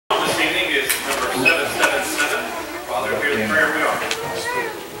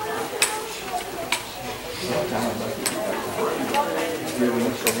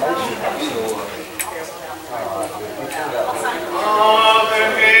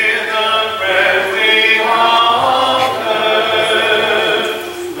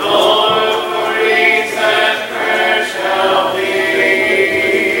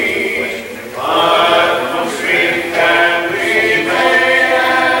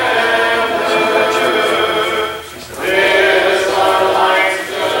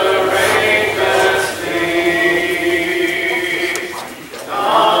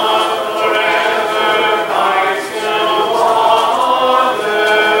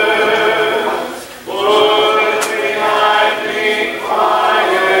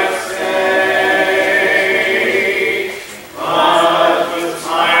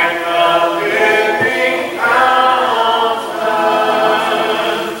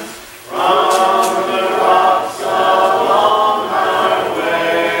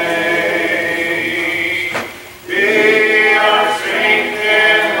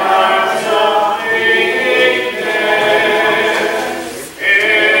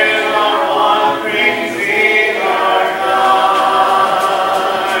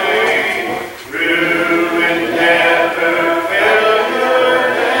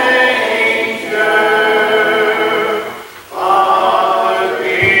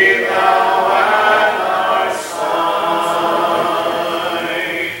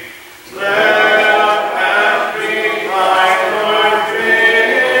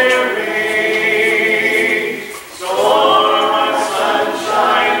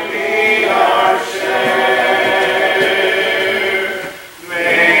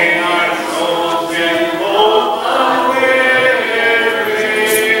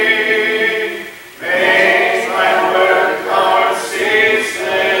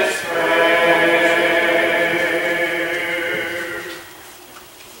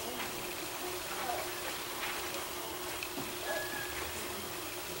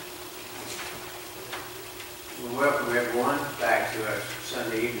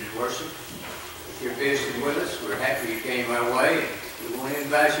Sunday evening worship. If you're visiting with us, we're happy you came our way, and we want to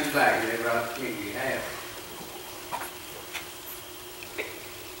invite you back whenever opportunity you have.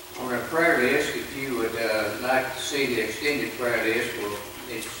 On our prayer list, if you would like to see the extended prayer list,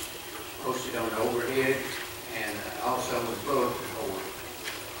 it's posted on the overhead and also on the bulletin board.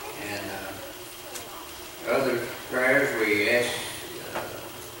 And other prayers, we ask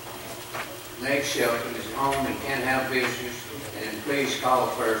Meg Shelton is home and can't have visitors, and please call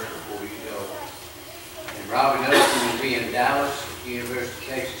first before you go. And Robin Upton will be in Dallas, University of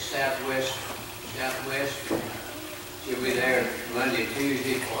Texas Southwest. She'll be there Monday and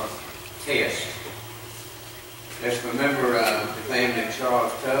Tuesday for tests. Let's remember the family of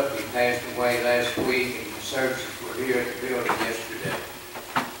Charles Tuck. He passed away last week, and the services were here at the building yesterday.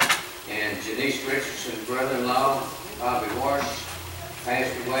 And Janice Richardson's brother-in-law, Bobby Warsh,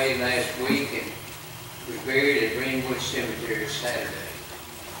 passed away last week and was buried at Greenwood Cemetery Saturday.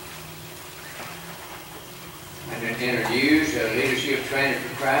 And then interviews, leadership training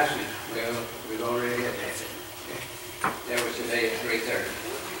for Christ, well, we've already had that. That was today at 3:30.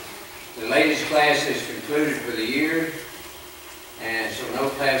 The latest class has concluded for the year, and so no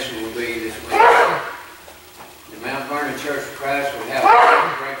class will be this week. The Mount Vernon Church of Christ will have a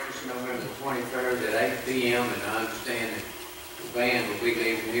breakfast November the 23rd at 8 p.m. and I understand that the band will be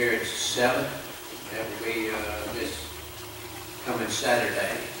leaving here at 7. That will be this coming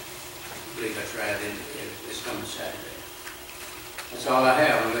Saturday. I believe that's right, this coming Saturday. That's all I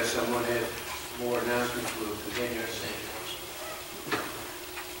have, unless someone has more announcements. We'll continue our singing.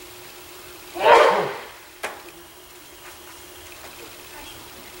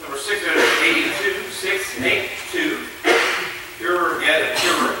 Number 682. Cure, get it,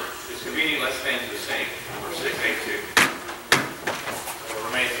 cure. It's convenient, let's stand to sing. Number 682. We'll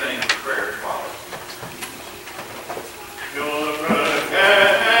remain standing for prayer as follows.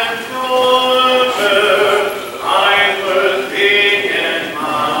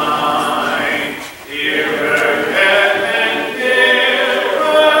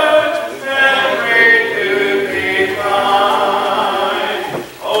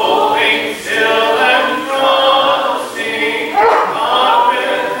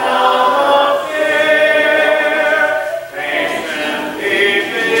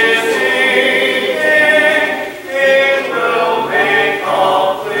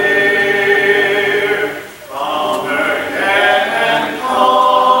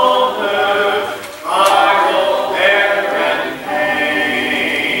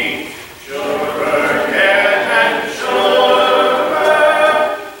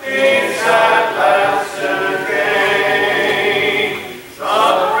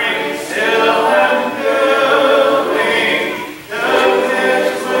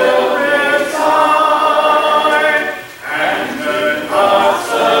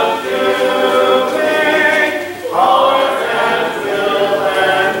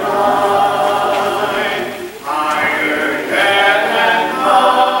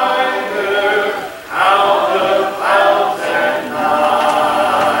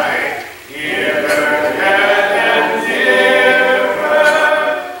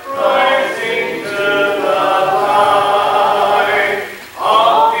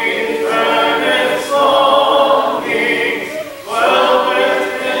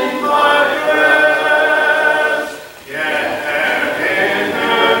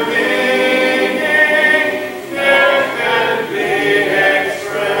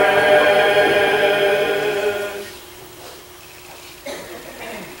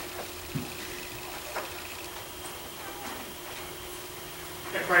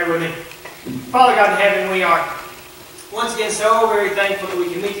 Pray with me. Father God in heaven, we are once again so very thankful that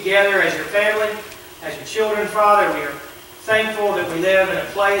we can meet together as your family, as your children, Father. We are thankful that we live in a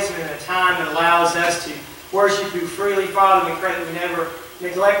place and in a time that allows us to worship you freely, Father. We pray that we never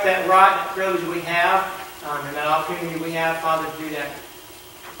neglect that right, that privilege we have, and that opportunity we have, Father, to do that.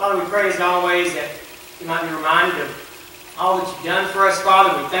 Father, we pray as always that we might be reminded of all that you've done for us,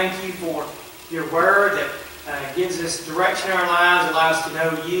 Father. We thank you for your word that gives us direction in our lives, allows us to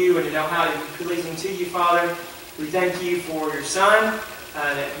know you and to know how to be pleasing to you, Father. We thank you for your Son,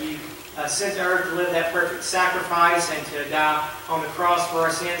 that you sent to earth to live that perfect sacrifice and to die on the cross for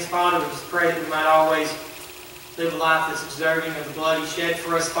our sins, Father. We just pray that we might always live a life that's observing of the blood he shed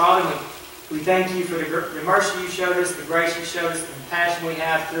for us, Father. We thank you for the mercy you showed us, the grace you showed us, the compassion we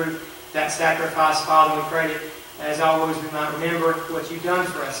have through that sacrifice, Father. We pray that, as always, we might remember what you've done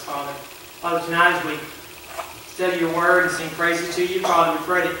for us, Father. Father, tonight as we study your word and sing praises to you, Father, we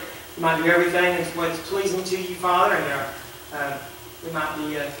pray that we might do everything that's what's pleasing to you, Father, and we might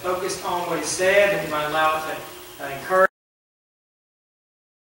be focused on what is said, and we might allow it to encourage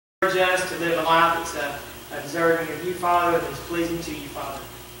us to live a life that's deserving of you, Father, and that's pleasing to you, Father.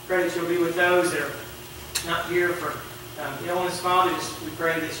 Pray that you'll be with those that are not here for illness, Father. We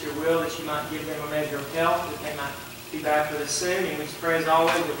pray that it's your will that you might give them a measure of health, that they might be back with us soon. And we just pray as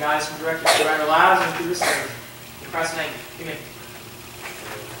always that guide us and direct us throughout our lives and through this service. In Christ's name, amen.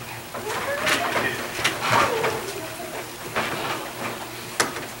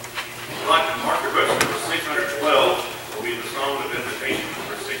 I'd like to mark your books. Number 612 will be the song of invitation,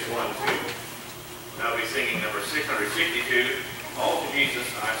 number 612. And I'll be singing number 662, All to Jesus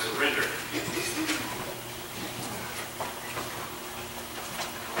I Surrender.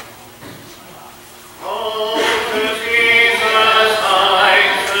 All to Jesus I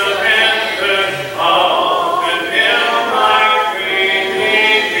surrender, all to Him I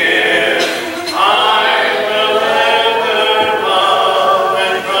freely give. I will ever love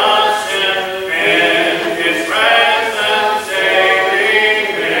and trust Him in His presence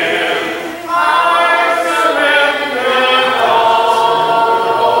daily live. I surrender all.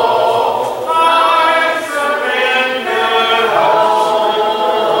 I surrender all.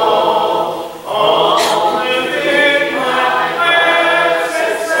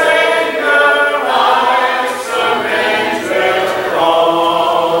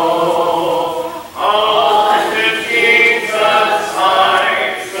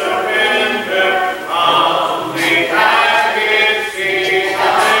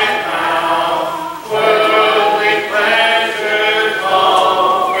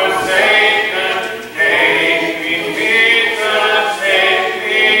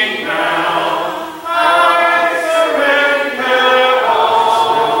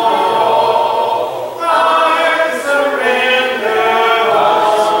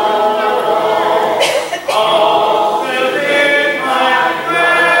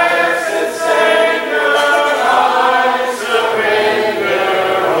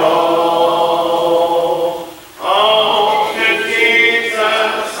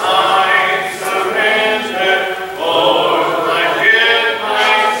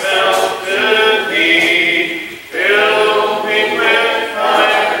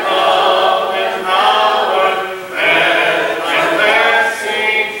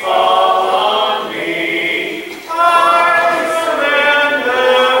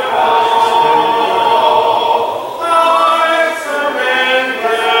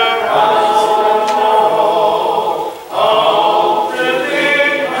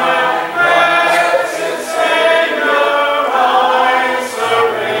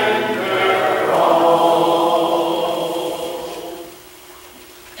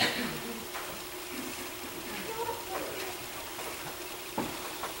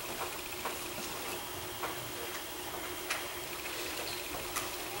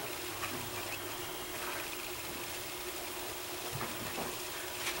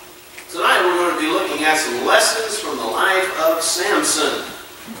 Tonight we're going to be looking at some lessons from the life of Samson.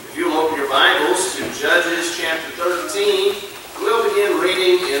 If you'll open your Bibles to Judges chapter 13, we'll begin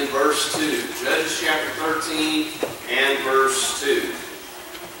reading in verse 2. Judges chapter 13 and verse 2.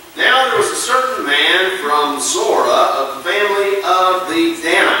 Now there was a certain man from Zorah of the family of the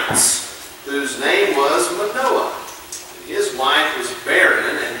Danites, whose name was Manoah. His wife was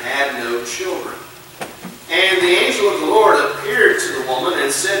barren and had no children. And the angel of the Lord appeared to the woman and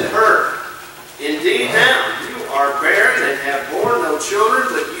said to her, Indeed now, you are barren and have borne no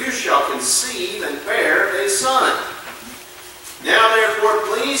children, but you shall conceive and bear a son. Now therefore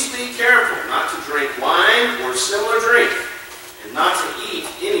please be careful not to drink wine or similar drink, and not to eat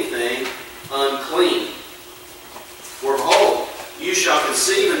anything unclean. For behold, you shall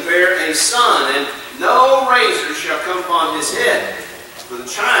conceive and bear a son, and no razor shall come upon his head. For the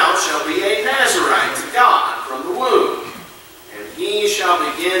child shall be a Nazarite to God from the womb, and he shall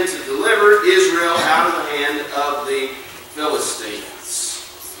begin to deliver Israel out of the hand of the Philistines.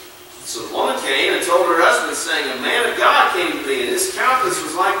 So the woman came and told her husband, saying, A man of God came to me, and his countenance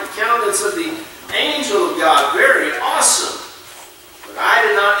was like the countenance of the angel of God, very awesome. But I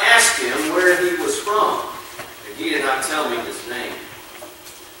did not ask him where he was from, and he did not tell me his name.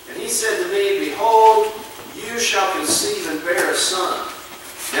 And he said to me, Behold, you shall conceive and bear a son.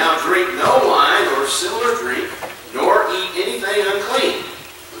 Now drink no wine or similar drink, nor eat anything unclean.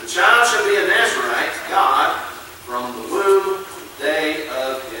 For the child shall be a Nazarite to God from the womb to the day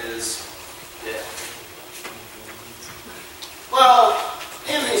of his death. Well,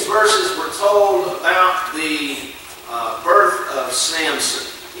 in these verses we're told about the birth of Samson.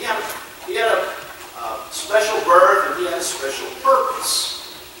 He had a special birth, and he had a special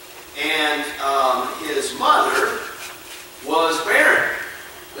purpose. And his mother was barren,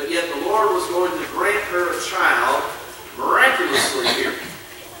 but yet the Lord was going to grant her a child miraculously here.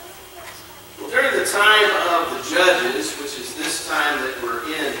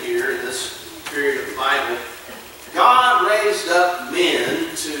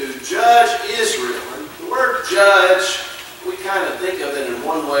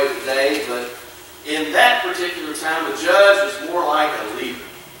 one way today, but in that particular time, a judge was more like a leader.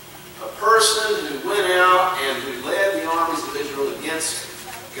 A person who went out and who led the armies of Israel against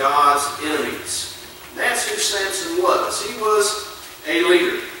God's enemies. That's who Samson was. He was a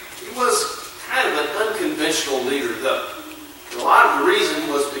leader. He was kind of an unconventional leader, though. And a lot of the reason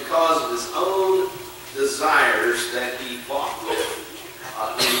was because of his own desires that he fought with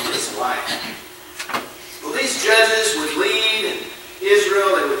in his life. Well, these judges would lead in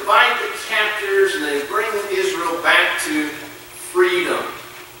Israel. They would fight the captors, and they would bring Israel back to freedom.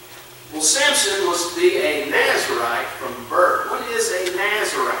 Well, Samson was to be a Nazirite from birth. What is a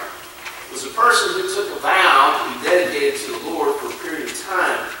Nazirite? It was a person who took a vow to be dedicated to the Lord for a period of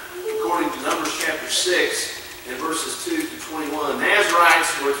time. According to Numbers chapter 6 and verses 2 to 21,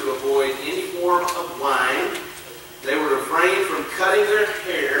 Nazirites were to avoid any form of wine. They were to refrain from cutting their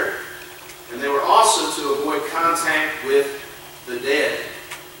hair, and they were also to avoid contact with the dead.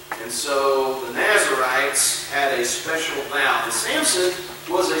 And so the Nazirites had a special vow. And Samson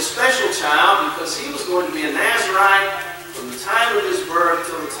was a special child because he was going to be a Nazirite from the time of his birth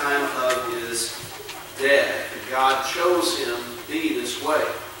till the time of his death. And God chose him to be this way.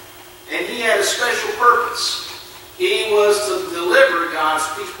 And he had a special purpose. He was to deliver God's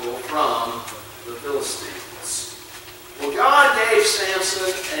people from the Philistines. Well, God gave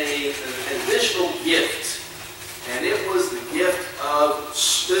Samson an additional gift, and it was the gift of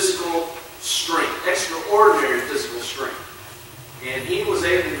physical strength, extraordinary physical strength. And he was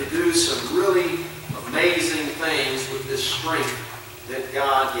able to do some really amazing things with this strength that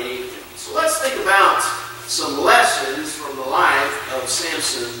God gave him. So let's think about some lessons from the life of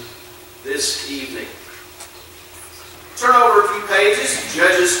Samson this evening. Turn over a few pages to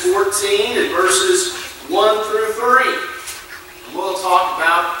Judges 14 and verses 1 through 3. And we'll talk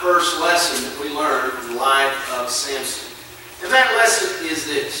about the first lesson that we learned from the life of Samson. And that lesson is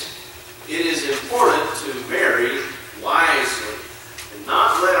this. It is important to marry wisely and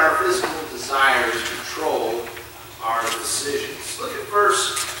not let our physical desires control our decisions. Look at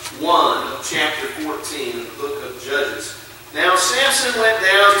verse 1 of chapter 14 of the book of Judges. Now Samson went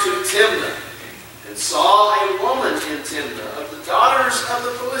down to Timnah and saw a woman in Timnah of the daughters of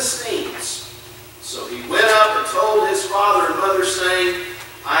the Philistines. So he went up and told his father and mother, saying,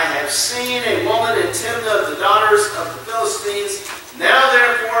 I have seen a woman in Timnah of the daughters of the Philistines. Now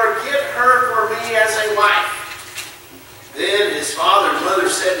therefore get her for me as a wife. Then his father and mother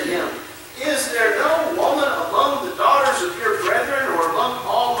said to him, Is there no woman among the daughters of your brethren or among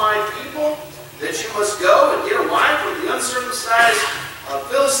all my people that you must go and get a wife from the uncircumcised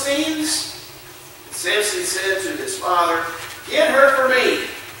Philistines? And Samson said to his father, Get her for me,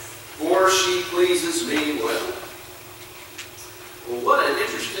 for she pleases me well. Well, what an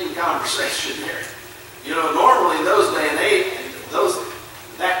interesting conversation there. You know, normally in those day and age,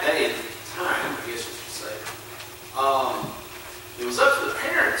 that day and time, I guess you should say, it was up to the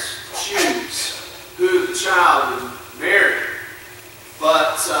parents to choose who the child would marry.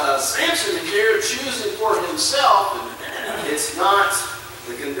 But Samson is here choosing for himself, and it's not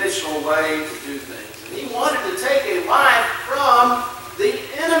the conventional way to do things. And he wanted to take a wife from the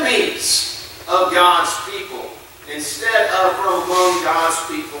enemies of God's people instead of from among God's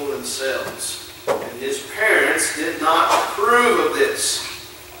people themselves. And his parents did not approve of this.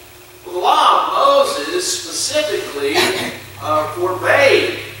 Well, the law of Moses specifically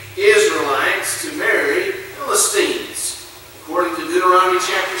forbade Israelites to marry Philistines, according to Deuteronomy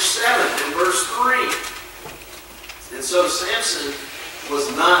chapter 7 and verse 3. And so Samson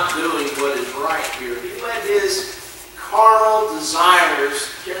was not doing what is right here. He let his carnal desires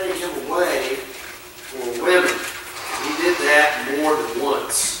carry him away for women. He did that more than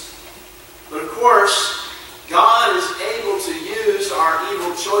once. But of course, God is able to use our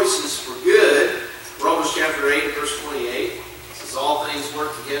evil choices for good. Romans chapter 8, verse 28 says, All things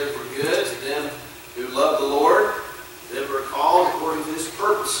work together for good to them who love the Lord, them who are called according to his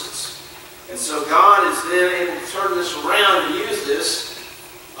purposes. And so God is then able to turn this around and use this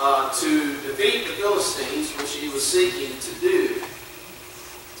to defeat the Philistines, which he was seeking to do.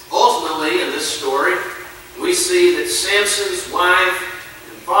 Ultimately, in this story, we see that Samson's wife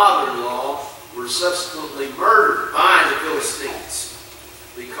and father-in-law were subsequently murdered by the Philistines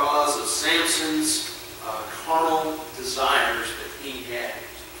because of Samson's carnal desires that he had.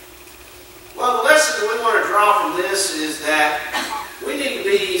 Well, the lesson that we want to draw from this is that we need to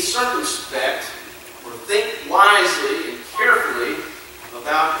be circumspect or think wisely and carefully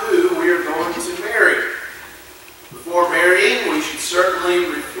about who we are going to marry. Before marrying, we should certainly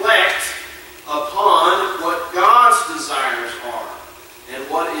reflect upon what God's desires are and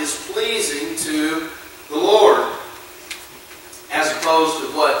what is pleasing to the Lord, as opposed to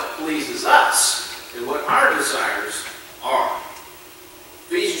what pleases us and what our desires are.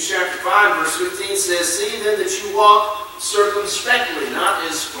 Ephesians chapter 5, verse 15 says, "See then that you walk circumspectly, not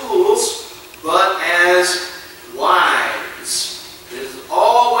as fools, but as wise." It is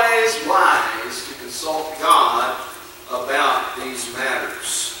always wise to consult God about these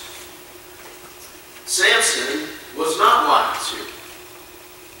matters. Samson was not wise here.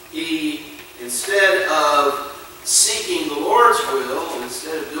 He, instead of seeking the Lord's will,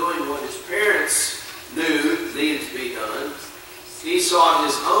 instead of doing what his parents knew needed to be done, he sought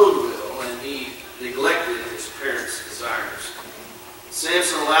his own will and he neglected his parents' desires.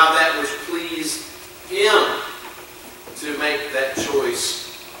 Samson allowed that which pleased him to make that choice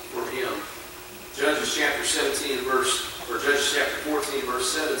for him. Judges chapter 14,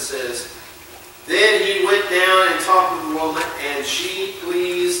 verse 7 says, "Then he went down and talked with the woman, and she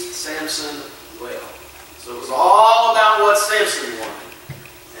pleased Samson well." So it was all about what Samson wanted,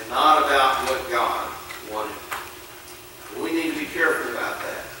 and not about what God wanted. We need to be careful about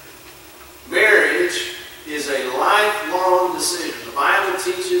that. Marriage is a lifelong decision. The Bible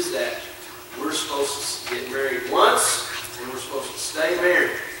teaches that we're supposed to get married once, and we're supposed to stay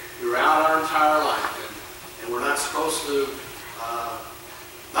married throughout our entire life. And we're not supposed to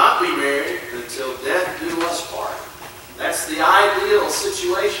not be married until death do us part. That's the ideal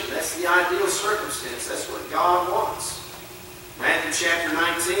situation. That's the ideal circumstance. That's what God wants. Matthew chapter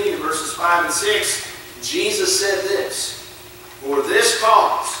 19, verses 5 and 6, Jesus said this, "For this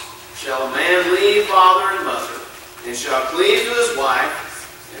cause shall a man leave father and mother, and shall cleave to his wife,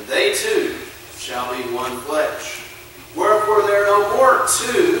 and they two shall be one flesh. Wherefore there are no more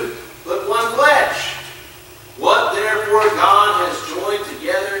two, but one flesh. What therefore God has joined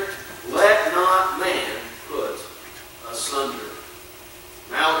together, let not man put asunder."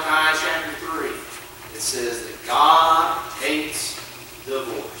 Malachi chapter 3, it says that God hates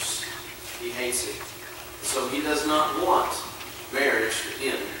divorce. He hates it. So he does not want marriage to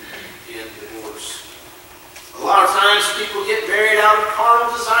end in divorce. A lot of times people get married out of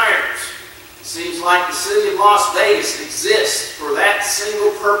carnal desires. It seems like the city of Las Vegas exists for that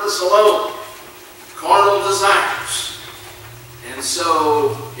single purpose alone. Carnal desires. And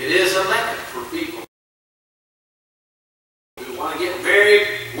so it is a mecca for people. We want to get married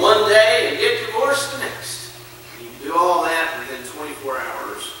one day and get divorced the next. You can do all that within 24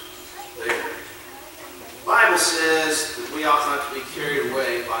 hours there. The Bible says that we ought not to be carried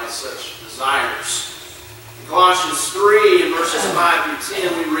away by such desires. In Colossians 3, in verses 5 through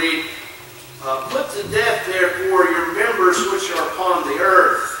 10, we read, "Put to death, therefore, your members which are upon the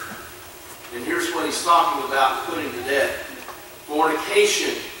earth." And here's what he's talking about putting to death: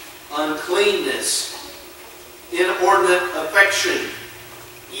 fornication, uncleanness, inordinate affection,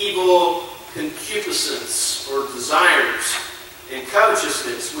 evil concupiscence or desires, and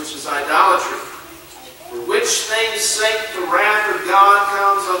covetousness, which is idolatry. For which things' sake the wrath of God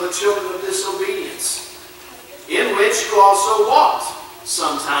comes on the children of disobedience, in which you also walked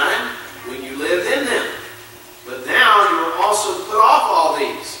sometime when you lived in them. But now you are also to put off all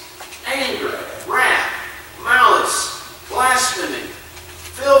these: anger, wrath, malice, blasphemy,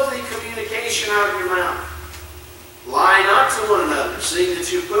 filthy communication out of your mouth. Lie not to one another, seeing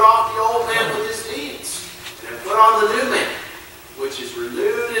that you put off the old man with his deeds, and have put on the new man, which is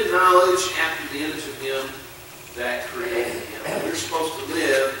renewed in knowledge after the image of him that created him. We're supposed to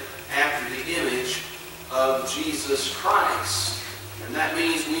live after the image of Jesus Christ. And that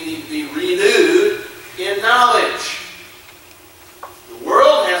means we need to be renewed in knowledge. The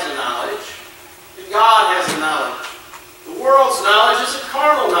world has a knowledge, and God has a knowledge. The world's knowledge is a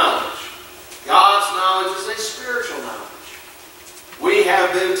carnal knowledge. God's knowledge is a spiritual knowledge. We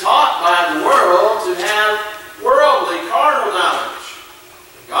have been taught by the world to have worldly, carnal knowledge.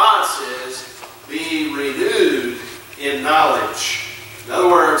 God says, be renewed in knowledge. In other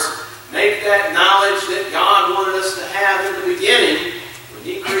words, make that knowledge that God wanted us to have in the beginning, when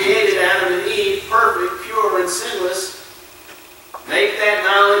He created Adam and Eve perfect, pure, and sinless. Make that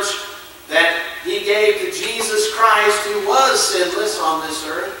knowledge that He gave to Jesus Christ, who was sinless on this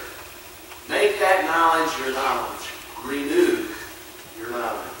earth. Make that knowledge your knowledge. Renew your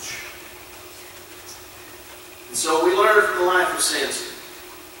knowledge. And so we learn from the life of Samson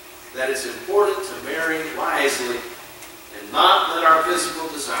that it's important to marry wisely and not let our physical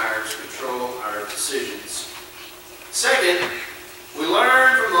desires control our decisions. Second, we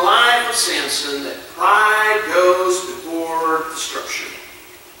learn from the life of Samson that pride goes before destruction.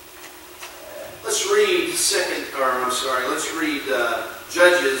 Let's read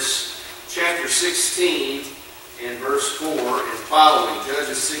Judges chapter 16 and verse 4 and following.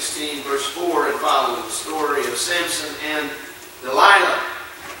 Judges 16 verse 4 and following, the story of Samson and Delilah.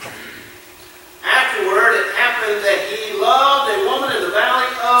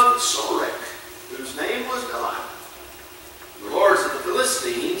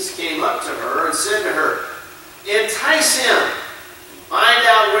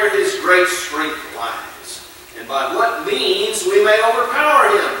 great strength lies, and by what means we may overpower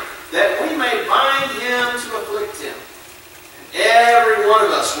him, that we may bind him to afflict him. And every one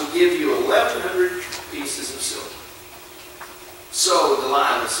of us will give you 1,100 pieces of silver. So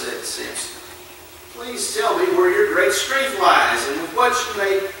Delilah said to Samson, please tell me where your great strength lies, and with what you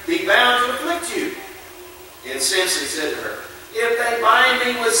may be bound to afflict you. And Samson said to her, if they bind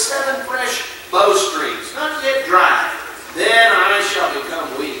me with 7 fresh bowstrings, not yet dry, then I shall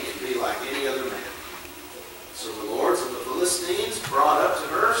become weak and be like any other man. So the lords of the Philistines brought up to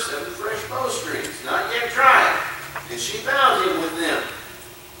her 7 fresh bowstrings, not yet dry, and she bound him with them.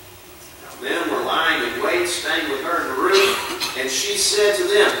 Now men were lying in wait, staying with her in the room, and she said to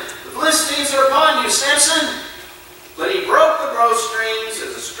them, the Philistines are upon you, Samson. But he broke the bowstrings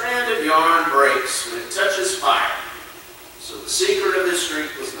as a strand of yarn breaks when it touches fire. So the secret of his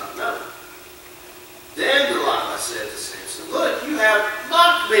strength was not known. Then Delilah said to Samson, look, you have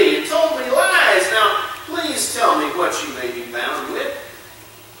mocked me and told me lies. Now, please tell me what you may be bound with.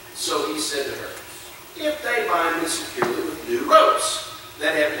 So he said to her, if they bind me securely with new ropes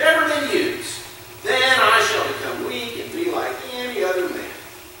that have never been used, then I shall become weak and be like any other man.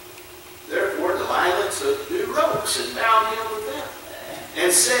 Therefore Delilah took new ropes and bound him with them,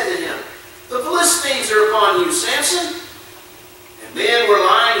 and said to him, the Philistines are upon you, Samson. And men were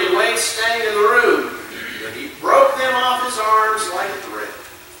lying in wait, staying in the room, but he broke them off his arms like a thread.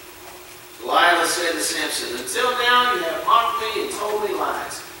 Delilah said to Samson, until now you have mocked me and told me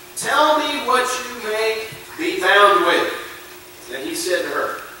lies. Tell me what you may be bound with. Then he said to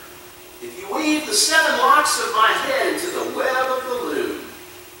her, if you weave the 7 locks of my head into the web of the loom.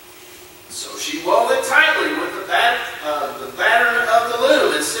 So she wove it tightly with the pattern of the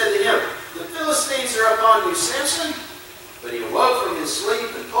loom and said to him, the Philistines are upon you, Samson. But he awoke from his sleep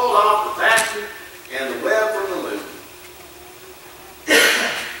and pulled off the pattern and the web from the loom.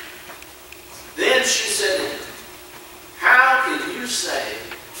 Then she said to him, how can you say,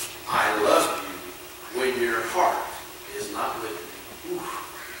 I love you, when your heart is not with me?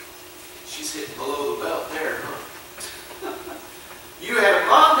 Oof. She's hitting below the belt there, huh? You have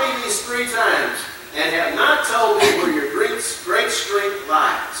mocked me these 3 times, and have not told me where your great strength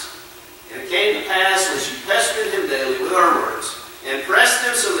lies. And it came to pass, when she pestered him daily with her words, and pressed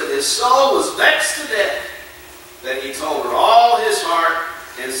him so that his soul was vexed to death, that he told her all his heart,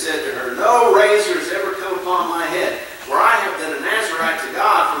 and said to her, no razor has ever come upon my head, for I have been a Nazarite to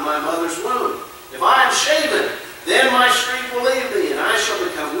God from my mother's womb. If I am shaven, then my strength will leave me, and I shall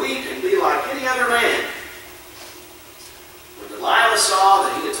become weak and be like any other man. When Delilah saw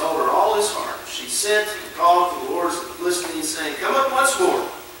that he had told her all his heart, she sent and called for the lords of the Philistines, saying, come up once more,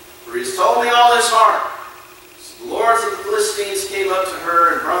 for he has told me all his heart. So the lords of the Philistines came up to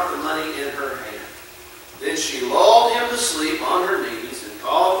her and brought the money in her hand. Then she lulled him to sleep on her knees, and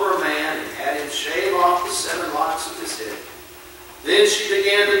called for a man, and had him shave off the 7 locks of his head. Then she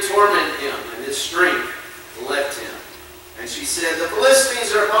began to torment him, and his strength left him. And she said, the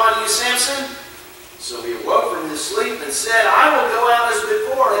Philistines are upon you, Samson. So he awoke from his sleep and said, I will go out as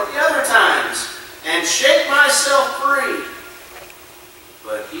before at the other times, and shake myself free.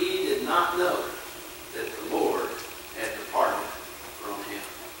 But he did not know that the Lord had departed from him.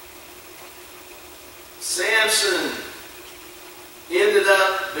 Samson ended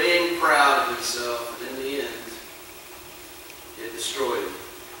up being proud of himself, and in the end, it destroyed him.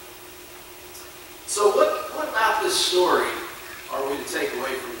 So what about this story are we to take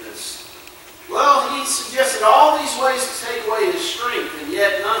away from this? Well, he suggested all these ways to take away his strength, and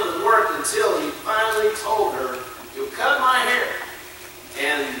yet none of them worked until he finally told her, you'll cut my hair.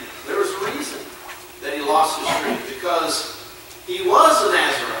 And there was a reason that he lost his strength, because he was a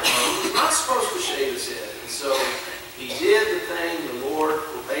Nazarite. He was not supposed to shave his head. And so he did the thing the Lord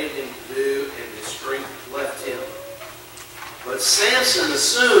forbade him to do, and his strength left him. But Samson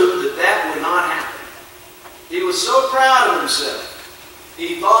assumed that that would not happen. He was so proud of himself.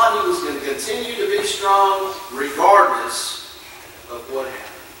 He thought he was going to continue to be strong regardless of what happened.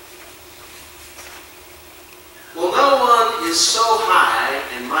 Well, no one is so high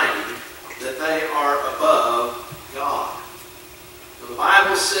and mighty that they are above God. The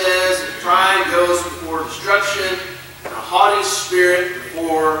Bible says that pride goes before destruction, and a haughty spirit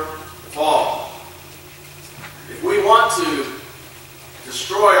before fall. If we want to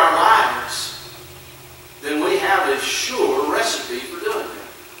destroy our lives, then we have a sure recipe for doing it.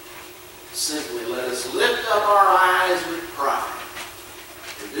 Simply let us lift up our eyes with pride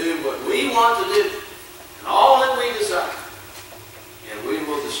and do what we want to do and all that we desire, and we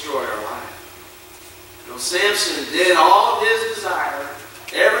will destroy our life. You know, Samson did all of his desire,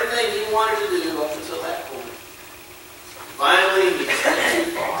 everything he wanted to do up until that point. Finally, he went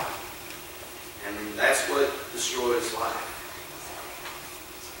too far.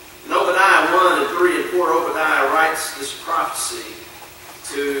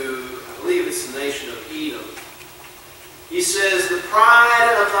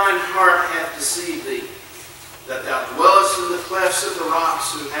 thine heart hath deceived thee, that thou dwellest in the clefts of the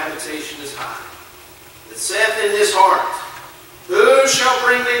rocks, whose habitation is high, that saith in his heart, who shall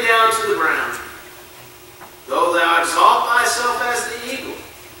bring thee down to the ground? Though thou exalt thyself as the eagle,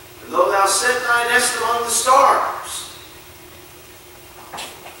 and though thou set thy nest among the stars,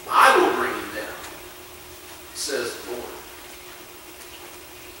 I will bring you down, says the Lord.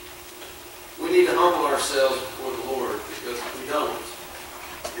 We need to humble ourselves before the Lord, because if we don't,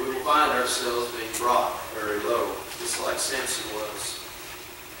 we will find ourselves being brought very low, just like Samson was.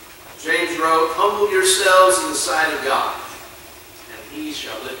 James wrote, humble yourselves in the sight of God, and he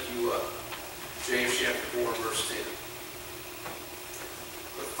shall lift you up. James chapter 4, verse 10.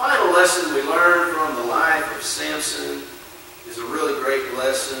 The final lesson we learn from the life of Samson is a really great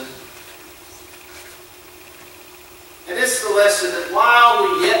lesson. And it's the lesson that while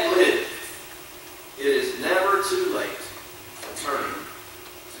we yet live, it is never too late to turn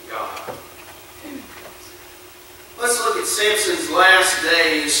to God. Let's look at Samson's last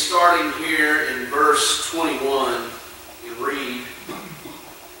days, starting here in verse 21, and read.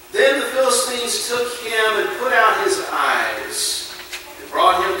 Then the Philistines took him and put out his eyes, and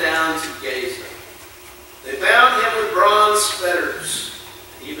brought him down to Gaza. They bound him with bronze fetters,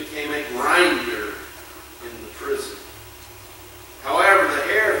 and he became a grinder in the prison. However, the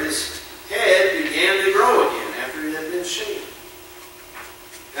hair of his head began to grow again after it had been shaven.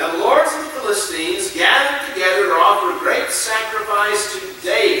 Now the lords of the Philistines gathered together to offer a great sacrifice to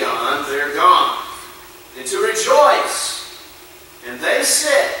Dagon, their god, and to rejoice. And they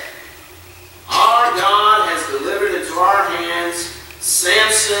said, our God has delivered into our hands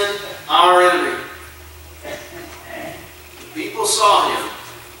Samson, our enemy. The people saw him.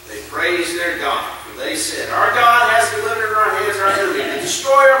 They praised their God. For they said, our God has delivered into our hands our enemy, the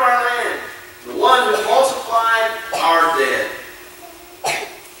destroyer of our land, the one who multiplied our dead.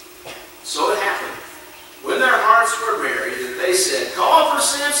 So it happened, when their hearts were merry, that they said, call for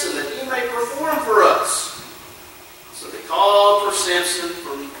Samson, that he may perform for us. So they called for Samson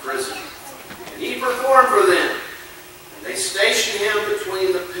from prison, and he performed for them. And they stationed him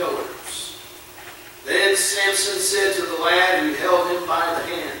between the pillars. Then Samson said to the lad who held him by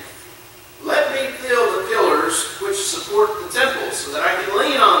the hand, let me fill the pillars which support the temple, so that I can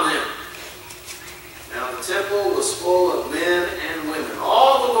lean on them. Now the temple was full of men and women.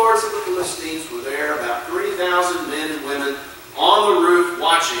 All the lords of the Philistines were there, about 3,000 men and women on the roof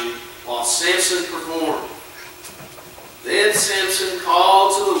watching while Samson performed. Then Samson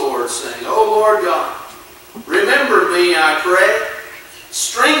called to the Lord, saying, O Lord God, remember me, I pray.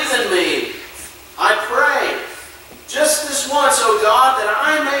 Strengthen me, I pray. Just this once, O God, that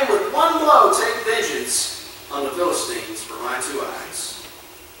I may with one blow take vengeance on the Philistines for my 2 eyes.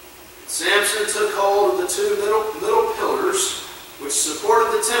 Samson took hold of the 2 middle pillars which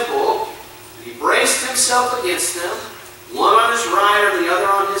supported the temple, and he braced himself against them, one on his right and the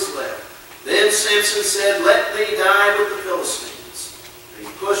other on his left. Then Samson said, let me die with the Philistines. And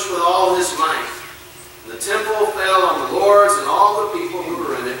he pushed with all his might. And the temple fell on the lords and all the people who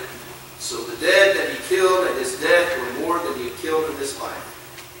were in it. So the dead that he killed at his death were more than he had killed in his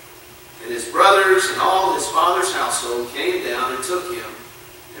life. And his brothers and all his father's household came down and took him,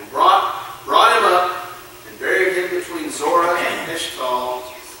 and brought him up and buried him between Zorah and Eshtal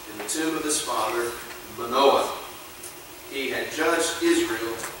in the tomb of his father Manoah. He had judged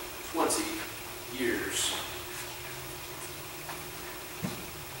Israel 20 years.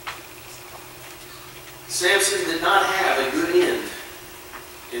 Samson did not have a good end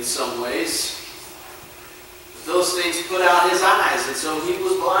in some ways. The Philistines put out his eyes, and so he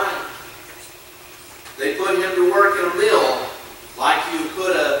was blind. They put him to work in a mill, like you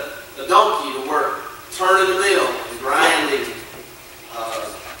put a donkey to work, turning a mill and grinding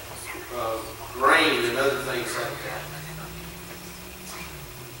grain and other things like that.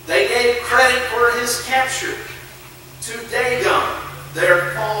 They gave credit for his capture to Dagon,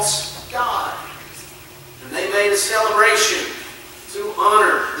 their false god. And they made a celebration to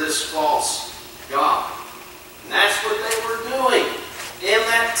honor this false god. And that's what they were doing in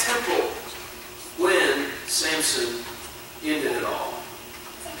that temple when Samson ended it all.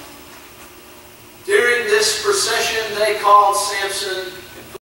 During this procession, they called Samson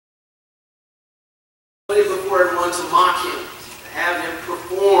and put him before everyone to mock him, to have him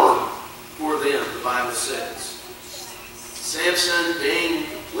perform for them, the Bible says. Samson, being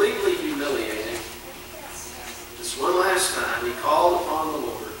completely humiliated, this one last time, he called upon the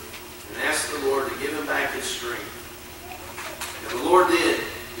Lord and asked the Lord to give him back his strength. And the Lord did.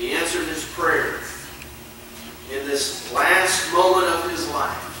 He answered his prayer. In this last moment of his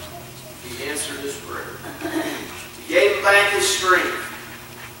life, he answered his prayer. He gave him back his strength.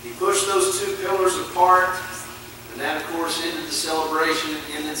 He pushed those two pillars apart, and that, of course, ended the celebration and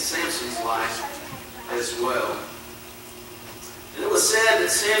ended Samson's life as well. And it was said that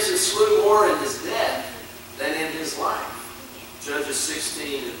Samson slew more in his death than in his life. Judges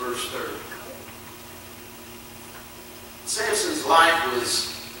 16 and verse 30. Samson's life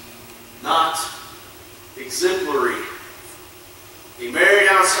was not exemplary. He married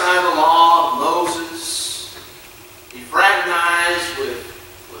outside the law of Moses. He fraternized with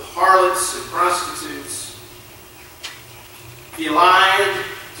harlots and prostitutes. He lied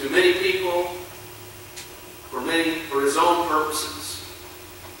to many people for his own purposes.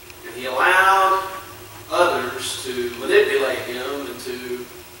 And he allowed others to manipulate him into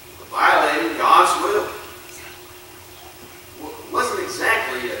violating God's will. It wasn't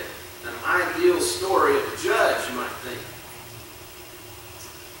exactly an ideal story of a judge, you might think.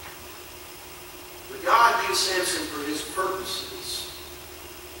 But God used Samson for his purposes.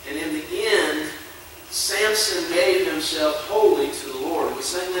 And in the end, Samson gave himself wholly to the Lord. We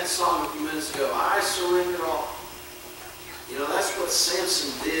sang that song a few minutes ago, I surrender all. You know, that's what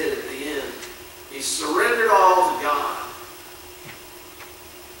Samson did at the end. He surrendered all to God.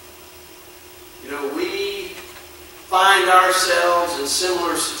 You know, we find ourselves in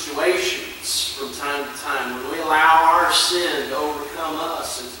similar situations from time to time when we allow our sin to overcome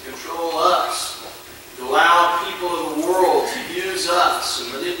us and to control us, to allow people of the world to use us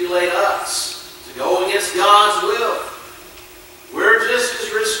and manipulate us, to go against God's will. We're just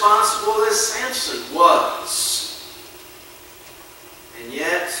as responsible as Samson was. And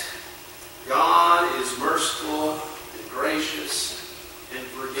yet, God is merciful and gracious and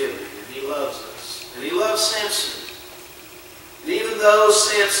forgiving, and He loves us. And He loves Samson. And even though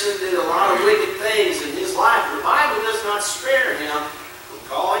Samson did a lot of wicked things in his life, the Bible does not spare him from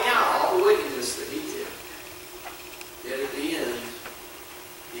calling out all the wickedness that he did. Yet at the end,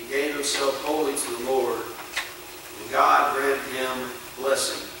 he gave himself wholly to the Lord, and God granted him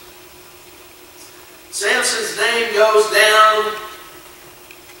blessing. Samson's name goes down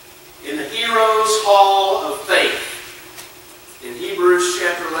in the Heroes Hall of Faith. In Hebrews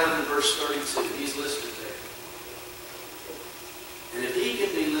chapter 11, verse 32, he's listed there. And if he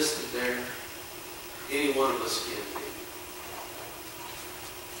can be listed there, any one of us can be.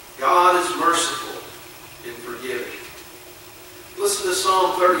 God is merciful and forgiving. Listen to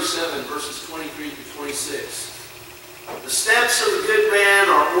Psalm 37, verses 23 to 26. The steps of a good man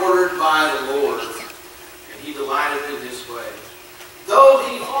are ordered by the Lord, and he delighteth in his way. Though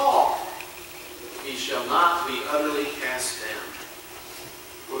he fall, he shall not be utterly cast down.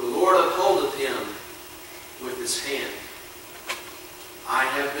 For the Lord upholdeth him with his hand. I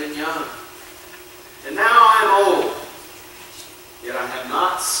have been young, and now I am old, yet I have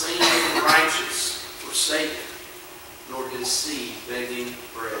not seen the righteous forsaken, nor his seed begging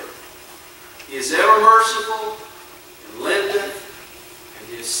bread. He is ever merciful, and lendeth,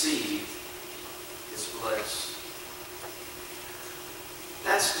 and his seed is blessed.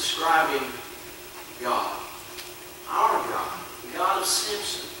 That's describing God, our God, the God of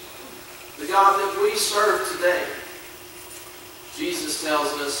Samson, the God that we serve today. Jesus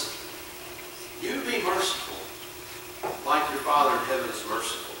tells us, you be merciful, like your Father in heaven is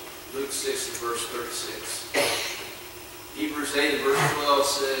merciful. Luke 6 and verse 36. Hebrews 8 and verse 12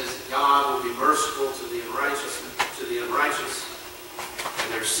 says, God will be merciful to the unrighteous,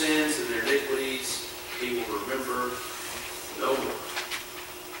 and their sins and their iniquities He will remember no more.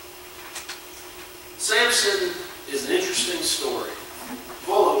 Samson is an interesting story,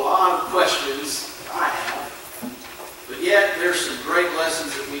 full of a lot of questions that I have. But yet, there's some great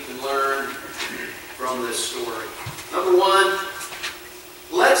lessons that we can learn from this story. Number one,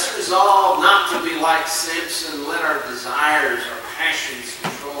 let's resolve not to be like Samson. Let our desires, our passions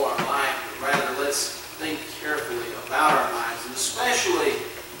control our life. But rather, let's think carefully about our lives. And especially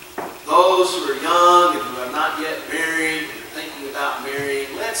those who are young and who have not yet married and are thinking about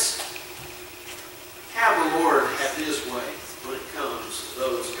marrying. Let's have the Lord have His way when it comes to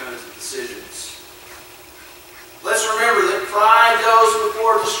those kinds of decisions. Let's remember that pride goes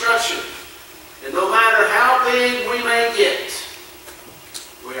before destruction. And no matter how big we may get,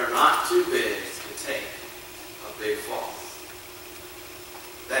 we are not too big to take a big fall.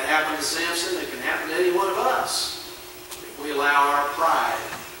 That happened to Samson. It can happen to any one of us if we allow our pride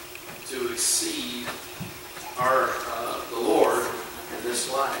to exceed the Lord in this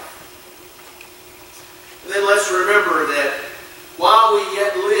life. And then let's remember that while we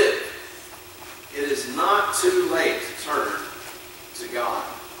yet live, it is not too late to turn to God.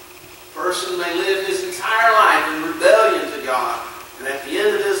 A person may live his entire life in rebellion to God, and at the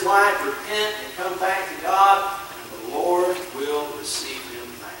end of his life repent and come back to God, and the Lord will receive him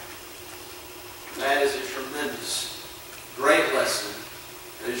back. That is a tremendous, great lesson.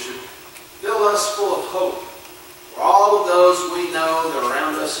 And it should fill us full of hope for all of those we know that are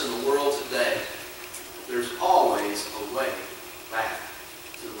around us in the world today. There's always a way back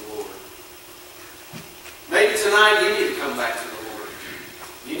to the Lord. Maybe tonight you need to come back to the Lord.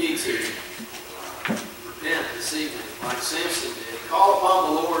 You need to repent this evening like Samson did. Call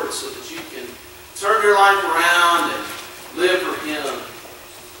upon the Lord so that you can turn your life around and live for Him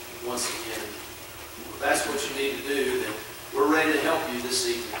once again. If that's what you need to do, then we're ready to help you this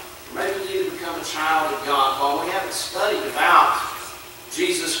evening. Or maybe you need to become a child of God. While we haven't studied about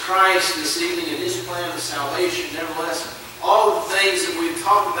Jesus Christ this evening and His plan of salvation, nevertheless, all of the things that we've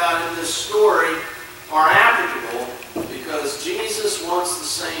talked about in this story are applicable because Jesus wants the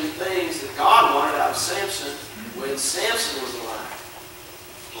same things that God wanted out of Samson when Samson was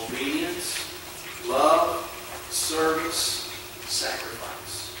alive. Obedience, love, service, sacrifice.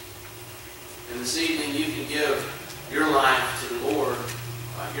 And this evening you can give your life to the Lord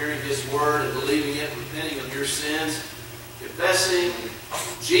by hearing His Word and believing it, repenting of your sins, confessing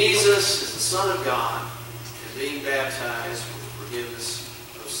Jesus is the Son of God, and being baptized for the forgiveness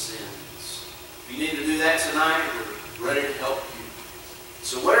of sins. If you need to do that tonight, we're ready to help you.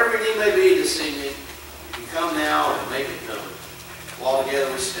 So whatever your need may be this evening, you can come now and make it known. All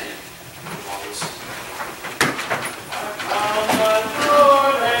together we stand. All we sing.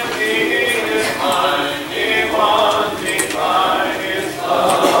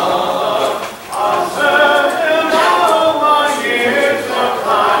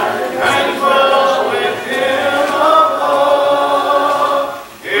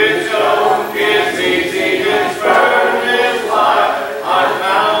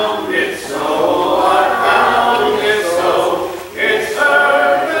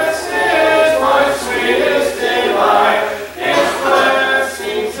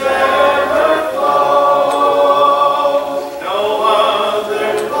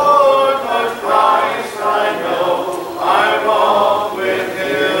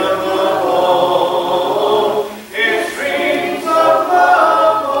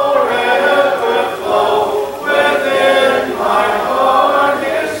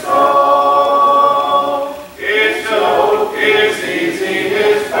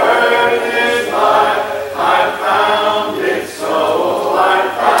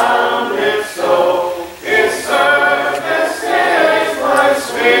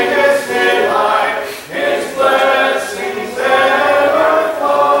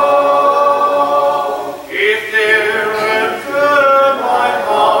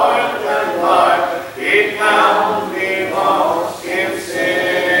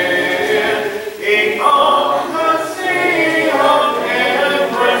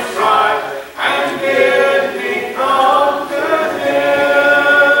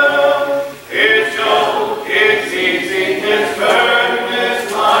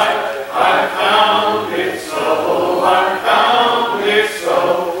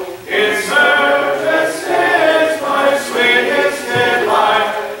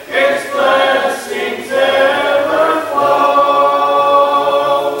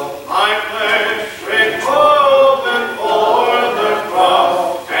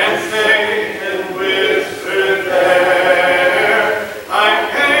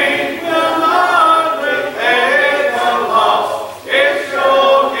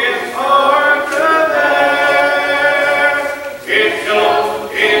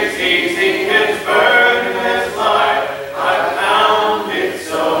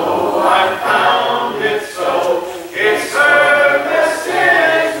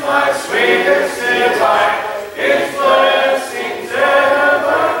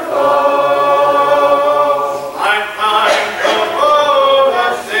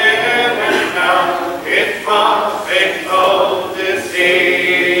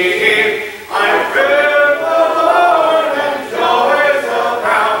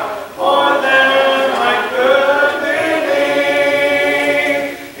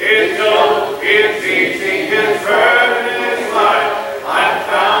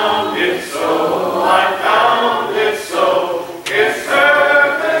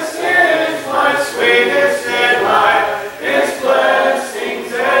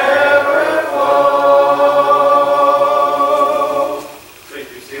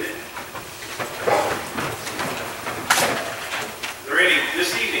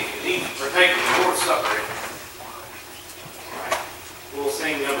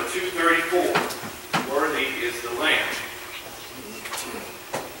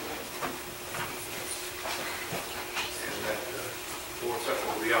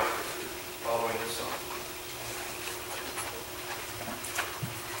 Following this song.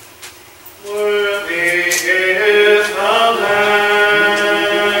 Well, is the Lamb.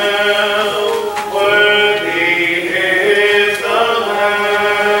 Worthy is the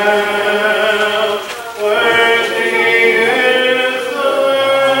Lamb. Worthy is the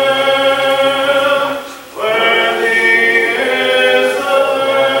Lamb. Worthy is the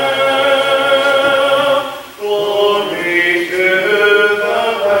Lamb. Glory to the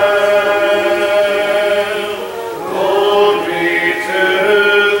Lamb. Glory to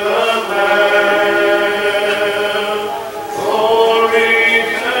the Lamb. Glory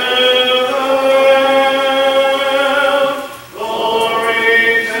to the Lamb. Glory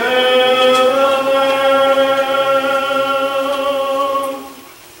to the Lamb.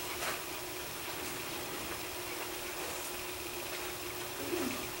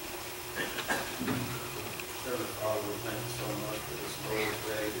 Heavenly Father, we thank you so much for this Lord's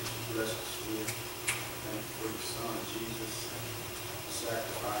Day that you blessed us with. Thank you for your Son, Jesus, and the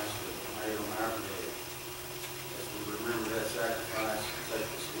sacrifice that was made on our behalf. As we remember that sacrifice, we take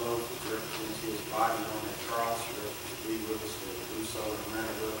this loaf which represents his body on that cross, for us to be with us, that we do so in a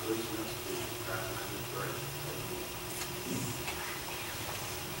manner well pleasing unto thee. In Christ's name we pray. Amen.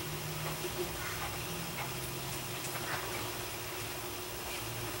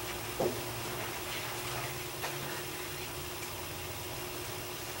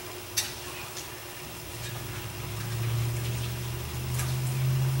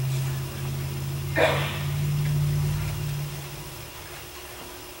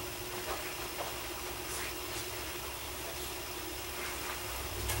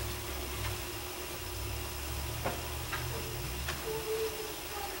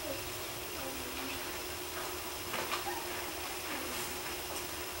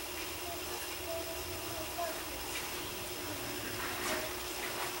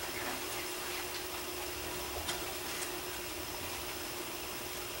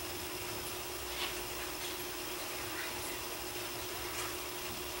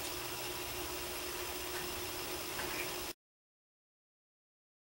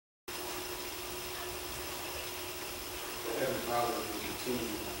 Heavenly Father, we continue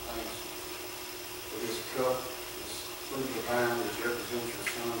our thanks for this cup, this fruit of the vine which represents your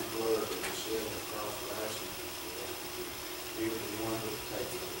Son's blood that was shed across the our sins. We ask that you be with the one who will take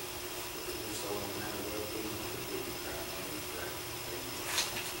it, that we do so in a manner well pleasing unto thee. In Christ's name we pray. Amen.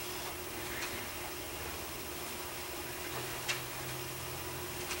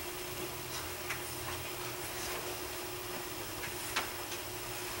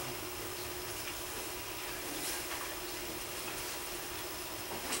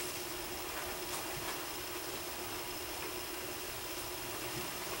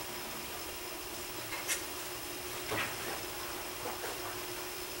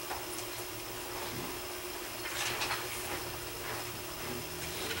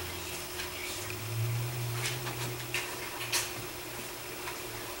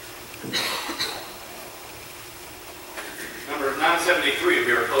 Number 973 will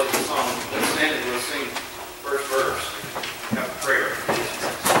be our closing song. Let's stand and we'll sing first verse. Have a prayer.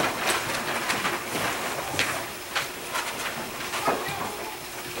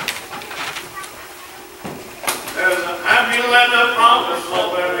 There's a happy land of promise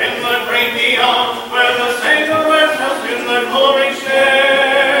over in the great beyond, where the saints of rest shall in the glory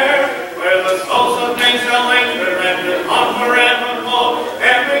share, where the souls of men shall enter and depart forevermore.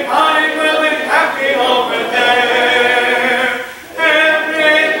 Everybody will be happy over there.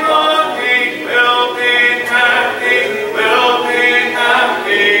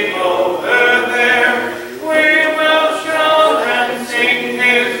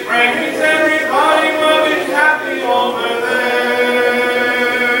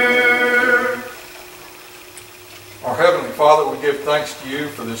 Father, we give thanks to you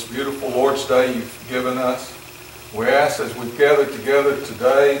for this beautiful Lord's Day you've given us. We ask as we've gathered together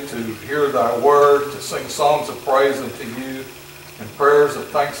today to hear thy word, to sing songs of praise unto you, and prayers of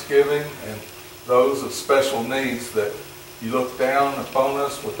thanksgiving, and those of special needs, that you look down upon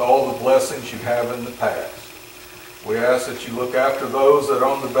us with all the blessings you have in the past. We ask that you look after those that are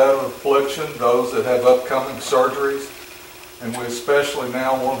on the bed of affliction, those that have upcoming surgeries, and we especially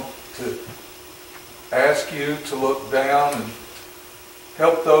now want to ask you to look down and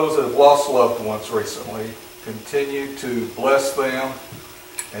help those that have lost loved ones recently. Continue to bless them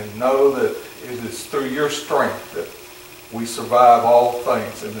and know that it is through your strength that we survive all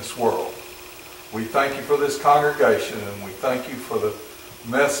things in this world. We thank you for this congregation, and we thank you for the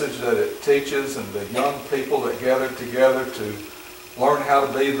message that it teaches and the young people that gather together to learn how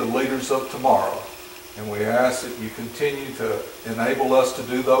to be the leaders of tomorrow. And we ask that you continue to enable us to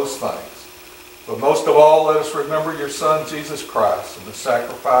do those things. But most of all, let us remember your Son, Jesus Christ, and the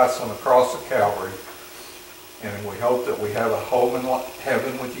sacrifice on the cross of Calvary, And we hope that we have a home in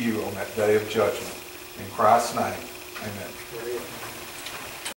heaven with you on that day of judgment. In Christ's name, amen.